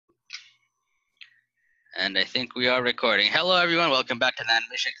And I think we are recording. Hello, everyone. Welcome back to the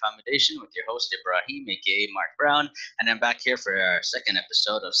Animation Commendation with your host, Ibrahim, aka Mark Brown. And I'm back here for our second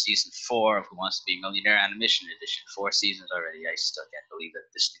episode of Season 4 of Who Wants to Be a Millionaire Animation Edition. 4 seasons already. I still can't believe that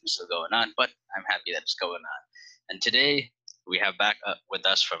this thing is still going on, but I'm happy that it's going on. And today, we have back with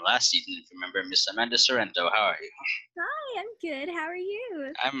us from last season, if you remember, Miss Amanda Sorrento. How are you? Hi, I'm good. How are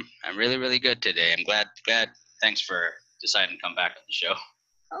you? I'm really, really good today. I'm glad. Thanks for deciding to come back on the show.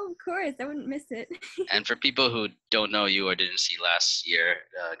 Oh, of course. I wouldn't miss it. And for people who don't know you or didn't see last year,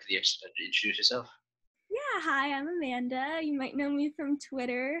 could you introduce yourself? Yeah, hi, I'm Amanda. You might know me from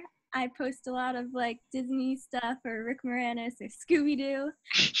Twitter. I post a lot of Disney stuff or Rick Moranis or Scooby-Doo.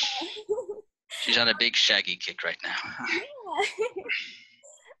 She's on a big Shaggy kick right now. Yeah.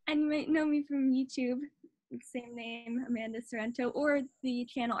 And you might know me from YouTube, same name, Amanda Sorrento, or the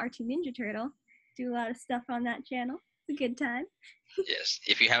channel R2 Ninja Turtle. Do a lot of stuff on that channel. It's a good time. Yes,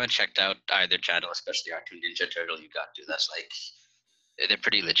 if you haven't checked out either channel, especially R2 Ninja Turtle, you got to. That's they're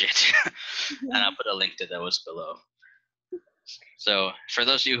pretty legit. And I'll put a link to those below. So for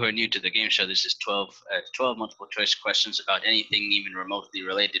those of you who are new to the game show, this is 12 multiple choice questions about anything even remotely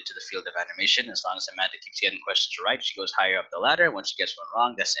related to the field of animation. As long as Amanda keeps getting questions right, she goes higher up the ladder. Once she gets one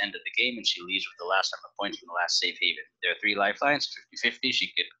wrong, that's the end of the game, and she leaves with the last number of points from the last safe haven. There are 3 lifelines, 50-50.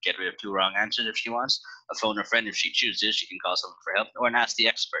 She could get rid of 2 wrong answers if she wants. A phone a friend if she chooses. She can call someone for help, or ask the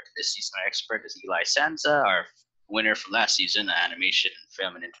expert. This season, our expert is Eli Sansa, our winner from last season, an animation,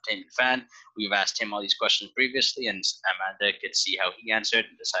 film, and entertainment fan. We've asked him all these questions previously, and Amanda could see how he answered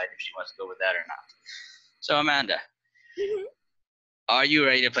and decide if she wants to go with that or not. So, Amanda, are you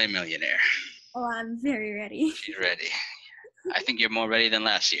ready to play Millionaire? Oh, I'm very ready. She's ready. I think you're more ready than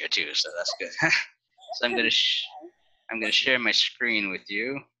last year too, so that's good. So I'm gonna share my screen with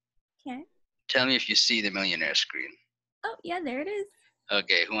you. Okay. Tell me if you see the Millionaire screen. Oh, yeah, there it is.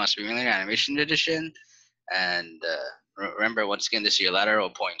 Okay, Who Wants to Be a Millionaire Animation Edition. And remember, once again, this is your lateral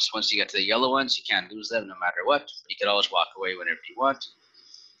points. Once you get to the yellow ones, you can't lose them no matter what. You can always walk away whenever you want.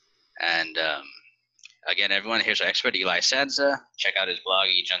 And again, everyone, here's our expert, Eli Sansa. Check out his blog,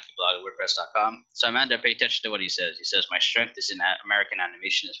 eJunkieBlog@wordpress.com. So Amanda, pay attention to what he says. He says, my strength is in American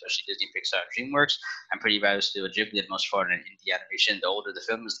animation, especially Disney, Pixar, DreamWorks. I'm pretty bad with Studio Ghibli and most foreign and indie animation. The older the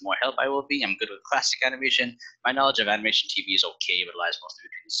film is, the more help I will be. I'm good with classic animation. My knowledge of animation TV is okay, but lies mostly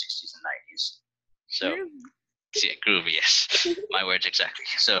between the 60s and 90s. So, yeah, groovy, yes. My words exactly.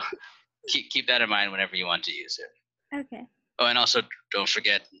 So keep that in mind whenever you want to use it. Okay. Oh, and also don't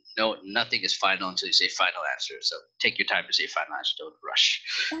forget, nothing is final until you say final answer. So take your time to say final answer. Don't rush,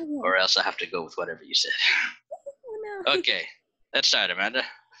 or else I have to go with whatever you said. Oh, no. Okay, let's start, Amanda.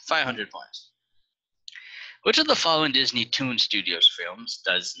 500 points. Which of the following Disney Toon Studios films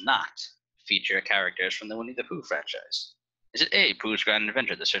does not feature characters from the Winnie the Pooh franchise? Is it A, Pooh's Grand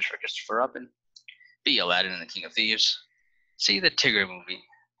Adventure: The Search for Christopher Robin, B, Aladdin and the King of Thieves, C, the Tigger Movie,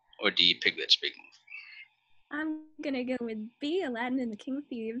 or D, Piglet's Big Movie? I'm gonna go with B, Aladdin and the King of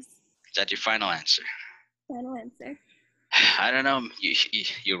Thieves. Is that your final answer? Final answer. I don't know.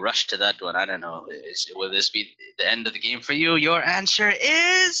 You rushed to that one. I don't know. Will this be the end of the game for you? Your answer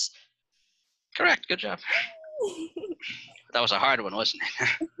is correct. Good job. That was a hard one, wasn't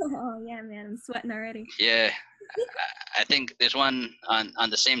it? Oh, yeah, man. I'm sweating already. Yeah. I think there's one on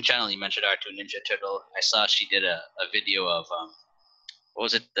the same channel you mentioned, R2 Ninja Turtle. I saw she did a video of what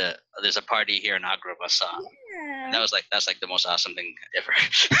was it? There's a party here in Agrabah song. Yeah. That's like the most awesome thing ever.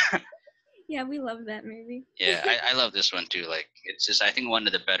 Yeah, we love that movie. Yeah, I love this one too. Like, it's just, I think, one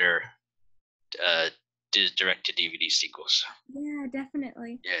of the better direct to DVD sequels. Yeah,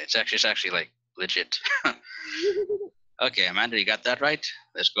 definitely. Yeah, it's actually like legit. Okay, Amanda, you got that right.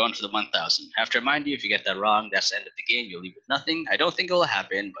 Let's go on to the 1,000. Have to remind you, if you get that wrong, that's the end of the game. You'll leave with nothing. I don't think it will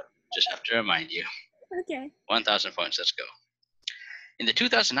happen, but just have to remind you. Okay. 1,000 points. Let's go. In the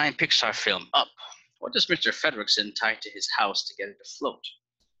 2009 Pixar film Up, what does Mr. Fredricksen tie to his house to get it to float?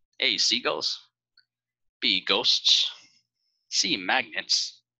 A, seagulls, B, ghosts, C,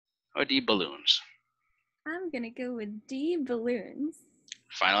 magnets, or D, balloons? I'm gonna go with D, balloons.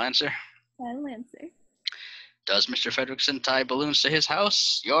 Final answer? Final answer. Does Mr. Fredricksen tie balloons to his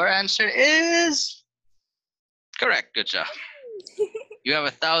house? Your answer is correct. Good job. You have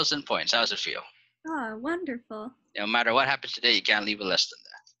 1,000 points. How does it feel? Oh, wonderful. No matter what happens today, you can't leave with less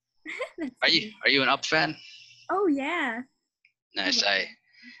than that. Are you an Up fan? Oh, yeah. Nice.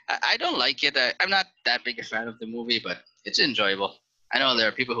 I don't like it. I'm not that big a fan of the movie, but it's enjoyable. I know there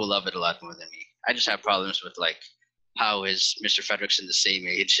are people who love it a lot more than me. I just have problems with how is Mr. Fredricksen the same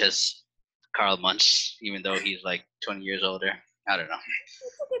age as Karl Muntz, even though he's like 20 years older. I don't know.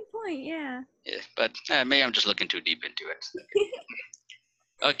 That's a good point, yeah. Yeah, but maybe I'm just looking too deep into it.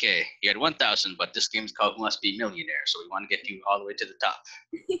 Okay, you had 1,000, but this game's called Who Must Be Millionaire, so we want to get you all the way to the top.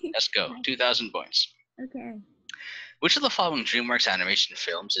 Let's go. 2,000 points. Okay. Which of the following DreamWorks animation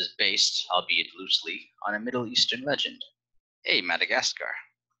films is based, albeit loosely, on a Middle Eastern legend? A. Madagascar.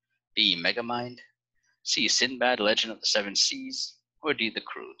 B. Megamind. C. Sinbad, Legend of the Seven Seas. Or D. The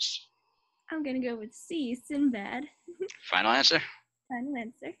Croods. I'm gonna go with C, Sinbad. Final answer? Final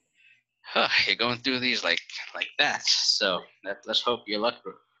answer. Huh, you're going through these like that. So let's hope your luck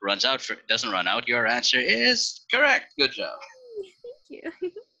doesn't run out. Your answer is correct. Good job. Thank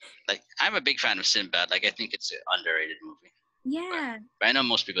you. Like, I'm a big fan of Sinbad. Like, I think it's an underrated movie. Yeah. But I know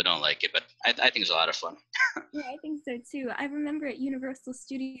most people don't like it, but I think it's a lot of fun. Yeah, I think so too. I remember at Universal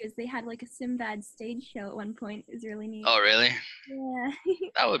Studios they had like a Sinbad stage show at one point. It was really neat. Oh, really? Yeah.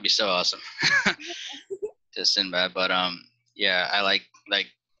 That would be so awesome. To Sinbad, but yeah, I like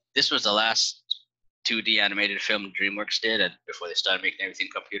this was the last 2D animated film DreamWorks did, and before they started making everything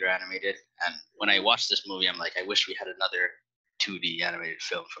computer animated. And when I watched this movie, I'm like, I wish we had another 2D animated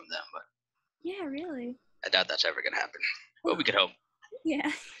film from them, but Yeah, really. I doubt that's ever gonna happen. But we could hope.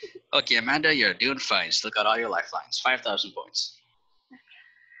 Yeah. Okay, Amanda, you're doing fine. Still got all your lifelines. 5,000 points.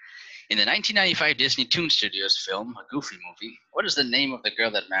 In the 1995 Disney Toon Studios film, a Goofy movie, what is the name of the girl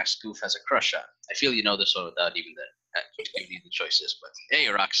that Max Goof has a crush on? I feel you know this one without even giving you the choices, but A.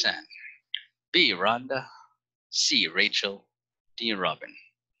 Roxanne. B. Rhonda. C. Rachel. D. Robin.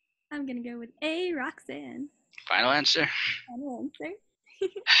 I'm gonna go with A, Roxanne. Final answer? Final answer.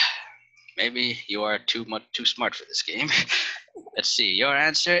 Maybe you are too smart for this game. Let's see. Your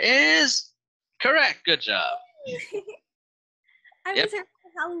answer is correct. Good job. I was here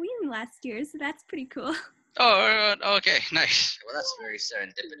for Halloween last year, so that's pretty cool. Oh, okay, nice. Well, that's very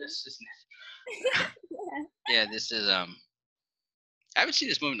serendipitous, isn't it? Yeah, this is I haven't seen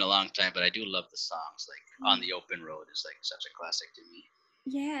this movie in a long time, but I do love the songs. Like On the Open Road is like such a classic to me.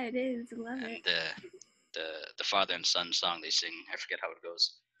 Yeah, it is. I love And it. the father and son song they sing, I forget how it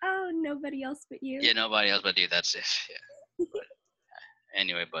goes. Oh, Nobody Else But You. Yeah, Nobody Else But You. That's it. Yeah. But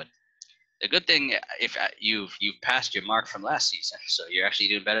anyway, but the good thing, if you've passed your mark from last season, so you're actually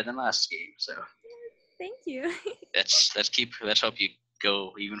doing better than last game. So Thank you. let's hope you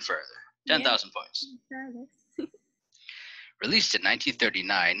go even further. 10,000 points. Released in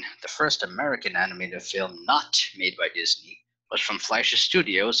 1939, the first American animated film not made by Disney was from Fleischer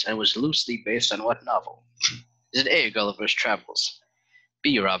Studios and was loosely based on what novel? Is it A. Gulliver's Travels,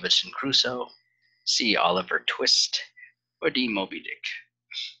 B. Robinson Crusoe, C. Oliver Twist, or D. Moby Dick?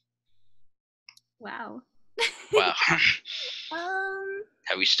 Wow. Wow. Um.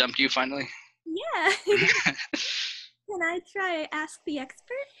 Have we stumped you finally? Yeah. Can I try Ask the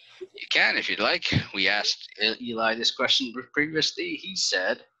Expert? You can if you'd like. We asked Eli this question previously. He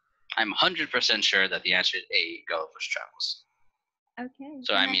said, I'm 100% sure that the answer is A. Gulliver's Travels. Okay.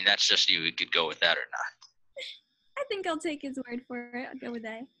 So, I mean, that's just you. You could go with that or not. I think I'll take his word for it. I'll go with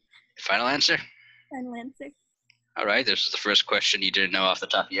A. Final answer? Final answer. All right, this is the first question you didn't know off the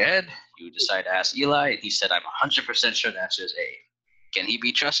top of your head. You decide to ask Eli, and he said, I'm 100% sure the answer is A. Can he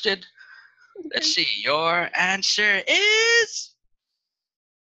be trusted? Let's see. Your answer is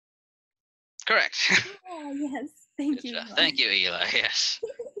correct. Oh, yes. Thank you. Thank you, Eli. Yes.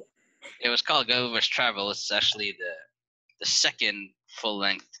 It was called Gulliver's Travel. It's actually the second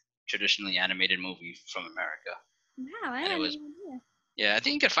full-length, traditionally animated movie from America. Wow, I had no idea. Yeah, I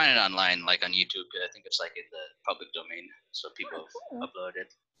think you can find it online, like on YouTube. I think it's like in the public domain, so people upload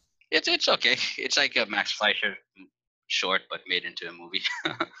it. It's okay. It's like a Max Fleischer short, but made into a movie.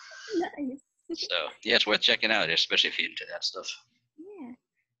 Nice. So yeah, it's worth checking out, especially if you're into that stuff.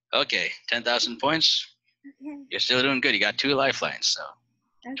 Yeah. Okay, 10,000 points. Okay. You're still doing good. You got 2 lifelines, so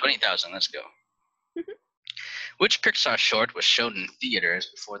Okay. 20,000. Let's go. Which Pixar short was shown in theaters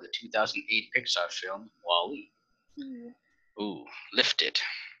before the 2008 Pixar film WALL-E? Ooh, Lifted,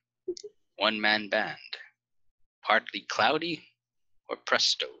 One Man Band, Partly Cloudy, or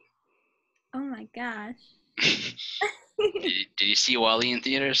Presto? Oh my gosh. Did you see WALL-E in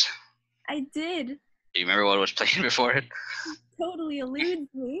theaters? I did. Do you remember what was playing before it? Totally eludes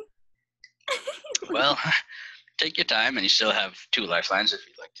me. Well, take your time, and you still have 2 lifelines if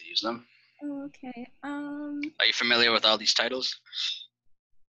you'd like to use them. Okay. Are you familiar with all these titles?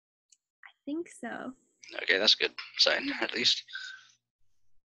 I think so. Okay, that's good sign, at least.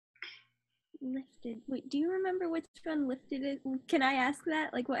 Lifted. Wait, do you remember which one Lifted is? Can I ask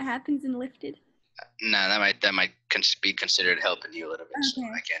that? Like, what happens in Lifted? No, that might be considered helping you a little bit, so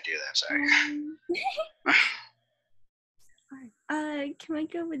I can't do that, sorry. Can I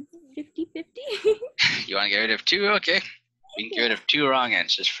go with 50-50? You want to get rid of 2? Okay. We can get rid of 2 wrong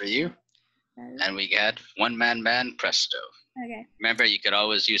answers for you. And we got One Man Band, Presto. Okay. Remember, you could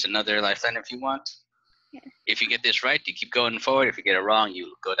always use another lifeline if you want. Yeah. If you get this right, you keep going forward. If you get it wrong,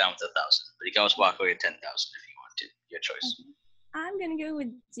 you go down with 1,000. But you can always walk away with 10,000 if you want to. Your choice. Okay. I'm gonna go with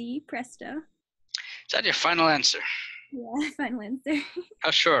D. Presto. Is that your final answer? Yeah, final answer.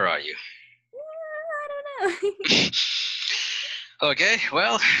 How sure are you? I don't know. Okay,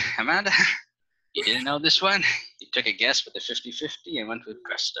 well, Amanda, you didn't know this one. You took a guess with the 50-50 and went with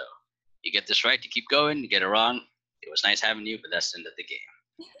Presto. You get this right, you keep going. You get it wrong, it was nice having you, but that's the end of the game.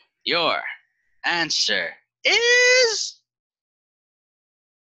 Your answer is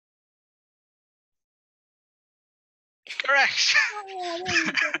correct. Oh, there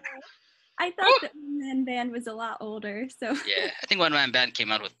you go. I thought the one-man band was a lot older, so. Yeah, I think One Man Band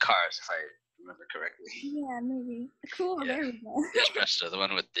came out with Cars, if I remember correctly. Yeah, maybe. Cool, Yeah. there we go. Yes, Presto, the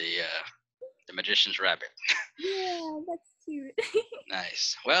one with the magician's rabbit. Yeah, that's cute.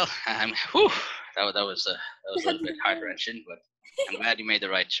 Nice. Well, whew, that was a little bit heart wrenching, but I'm glad you made the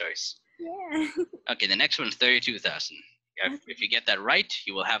right choice. Yeah. Okay, the next one's 32,000. If you get that right,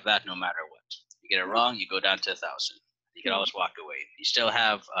 you will have that no matter what. If you get it wrong, you go down to 1,000. You can always walk away. You still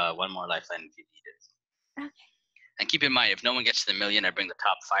have one more lifeline if you need it. Okay. And keep in mind, if no one gets to the million, I bring the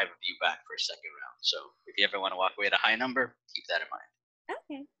top 5 of you back for a second round. So if you ever want to walk away at a high number, keep that in mind.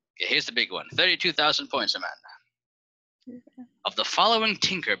 Okay. Okay, here's the big one. 32,000 points, Amanda. Okay. Of the following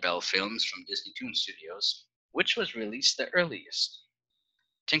Tinkerbell films from Disney Toon Studios, which was released the earliest?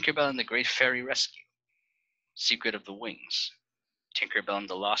 Tinkerbell and the Great Fairy Rescue, Secret of the Wings, Tinkerbell and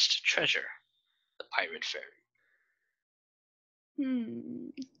the Lost Treasure, The Pirate Fairy.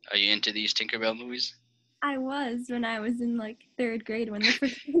 Are you into these Tinkerbell movies? I was when I was in like 3rd grade when the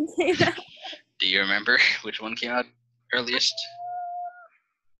first one came out. Do you remember which one came out earliest?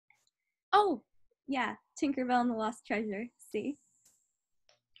 Oh, yeah, Tinkerbell and the Lost Treasure. See?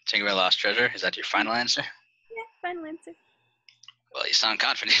 Tinkerbell Lost Treasure, is that your final answer? Yeah, final answer. Well, you sound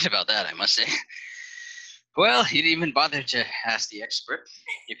confident about that, I must say. Well, you didn't even bother to ask the expert.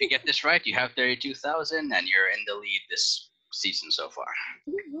 If you get this right, you have 32,000 and you're in the lead this season so far.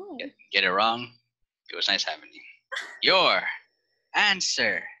 Get it wrong, it was nice having you. Your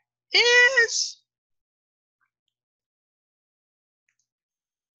answer is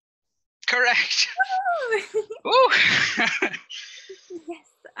correct. Woo! Yes,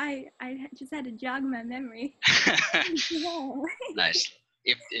 I just had to jog my memory. Nice.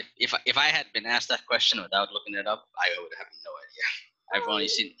 If I had been asked that question without looking it up, I would have no idea.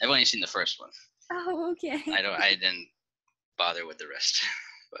 I've only seen the first one. Oh, okay. I didn't bother with the rest.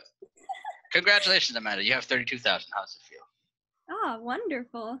 But congratulations, Amanda. You have 32,000. How's it feel? Oh,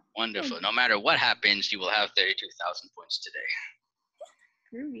 wonderful. Wonderful. No matter what happens, you will have 32,000 points today.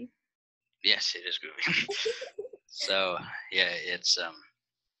 Groovy. Yes, it is groovy. So yeah, it's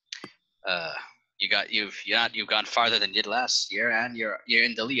you've gone farther than you did last year, and you're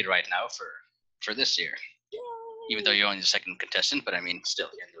in the lead right now for this year. Yay. Even though you're only the second contestant, but I mean, still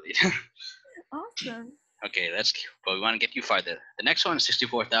you're in the lead. Awesome. Okay, we want to get you farther. The next one is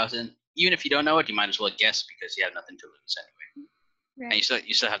 64,000. Even if you don't know it, you might as well guess because you have nothing to lose anyway. Right. And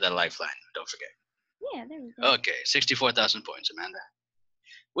you still have that lifeline. Don't forget. Yeah, there we go. Okay, 64,000 points, Amanda.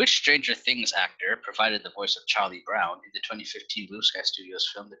 Which Stranger Things actor provided the voice of Charlie Brown in the 2015 Blue Sky Studios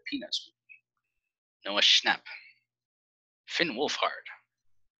film The Peanuts movie? Noah Schnapp, Finn Wolfhard,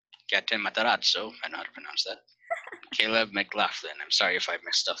 Gaten Matarazzo, I know how to pronounce that, Caleb McLaughlin. I'm sorry if I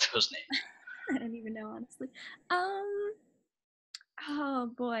messed up those names. I don't even know, honestly. Oh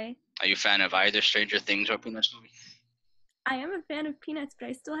boy. Are you a fan of either Stranger Things or Peanuts movie? I am a fan of Peanuts, but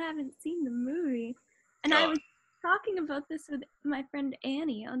I still haven't seen the movie. And I was talking about this with my friend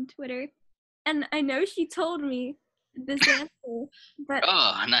Annie on Twitter, and I know she told me this answer, but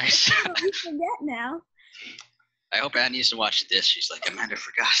oh, nice. I forget now. I hope Annie needs to watch this. She's like, Amanda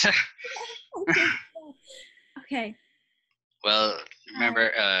forgot. Okay. Well,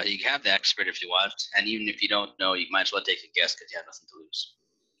 remember, you have the expert if you want, and even if you don't know, you might as well take a guess because you have nothing to lose.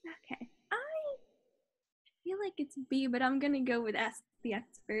 Okay. I feel like it's B, but I'm gonna go with Ask the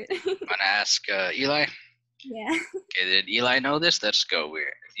Expert. Want to ask Eli? Yeah. Okay, did Eli know this? Let's go.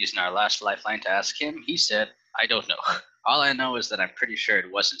 We're using our last lifeline to ask him. He said, I don't know. All I know is that I'm pretty sure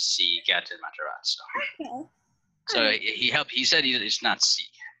it wasn't C, Gaten Matarazzo. Okay. So he helped. He said it's not C,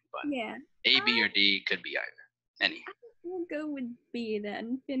 but yeah. A, B, or D could be either. Any. We'll go with B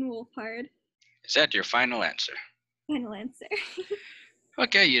then. Finn Wolfhard. Is that your final answer? Final answer.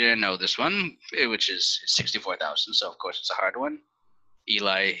 Okay, you didn't know this one, which is 64,000, so of course it's a hard one.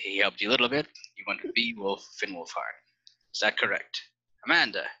 Eli, he helped you a little bit. You went with B, Finn Wolfhard. Is that correct?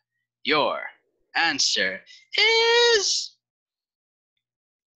 Amanda, your answer is...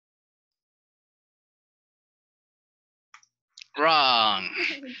 Wrong.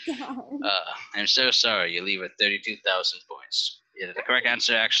 Oh, God. I'm so sorry. You leave with 32,000 points. Yeah, the correct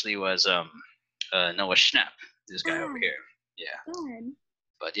answer actually was Noah Schnapp. This guy over here. Yeah. God.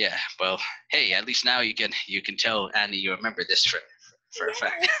 But yeah, well, hey, at least now you can tell Annie you remember this for a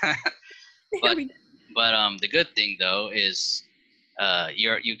fact. There we go. But the good thing though is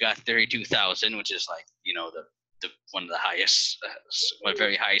you got 32,000, which is like the one of the highest, a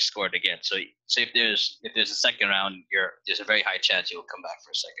very high score to get. So if there's a second round, there's a very high chance you'll come back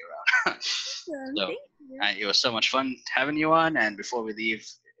for a second round. So Thank you. it was so much fun having you on. And before we leave,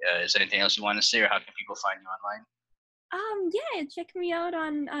 is there anything else you want to say, or how can people find you online? Yeah, check me out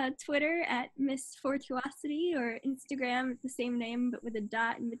on Twitter at Miss Fortuosity, or Instagram, it's the same name but with a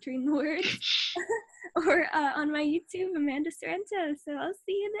dot in between the words. Or on my YouTube, Amanda Sorrento. So I'll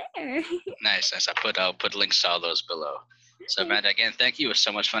see you there. Nice. I'll put links to all those below. So Amanda, again, thank you. It was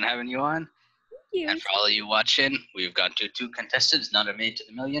so much fun having you on. Thank you. And for all of you watching, we've got 2 contestants. None are made to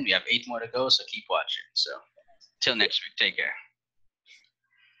the million. We have 8 more to go, so keep watching. So till next week, take care.